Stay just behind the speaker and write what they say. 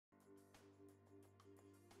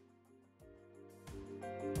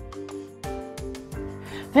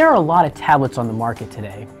There are a lot of tablets on the market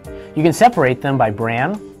today. You can separate them by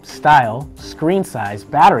brand, style, screen size,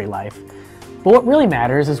 battery life, but what really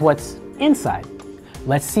matters is what's inside.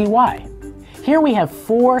 Let's see why. Here we have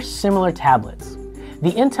 4 similar tablets: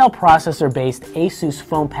 the Intel processor-based Asus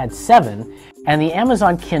Fonepad 7 and the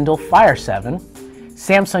Amazon Kindle Fire 7,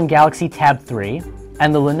 Samsung Galaxy Tab 3,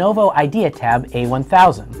 and the Lenovo IdeaTab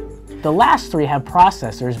A1000. The last 3 have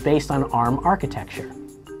processors based on ARM architecture.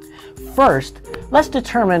 First, let's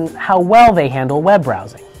determine how well they handle web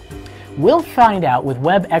browsing. We'll find out with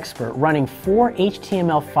Web Expert running 4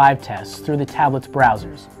 HTML5 tests through the tablet's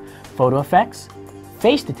browsers: photo effects,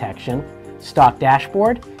 face detection, stock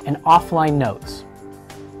dashboard, and offline notes.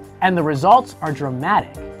 And the results are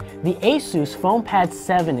dramatic. The Asus Fonepad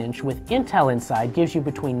 7-inch with Intel inside gives you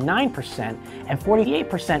between 9% and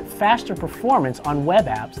 48% faster performance on web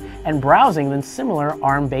apps and browsing than similar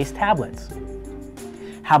ARM-based tablets.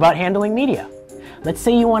 How about handling media? Let's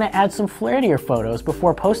say you want to add some flair to your photos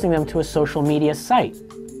before posting them to a social media site.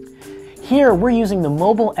 Here we're using the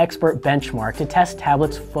Mobile Expert benchmark to test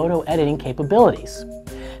tablets' photo editing capabilities.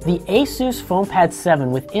 The Asus Fonepad 7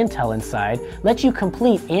 with Intel inside lets you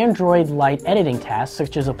complete Android Light editing tasks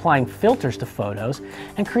such as applying filters to photos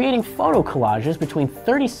and creating photo collages between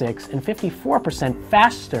 36 and 54%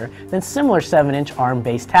 faster than similar 7-inch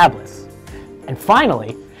ARM-based tablets. And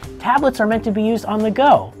finally, tablets are meant to be used on the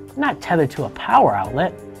go, not tethered to a power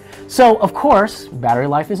outlet. So, of course, battery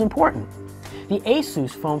life is important. The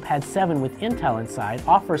Asus Fonepad 7 with Intel inside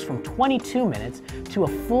offers from 22 minutes to a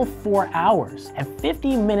full 4 hours and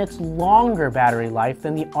 50 minutes longer battery life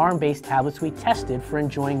than the ARM-based tablets we tested for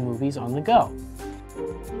enjoying movies on the go.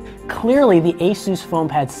 Clearly, the Asus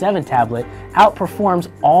Fonepad 7 tablet outperforms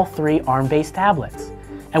all 3 ARM-based tablets.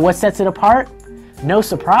 And what sets it apart? No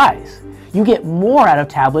surprise. You get more out of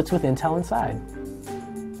tablets with Intel inside.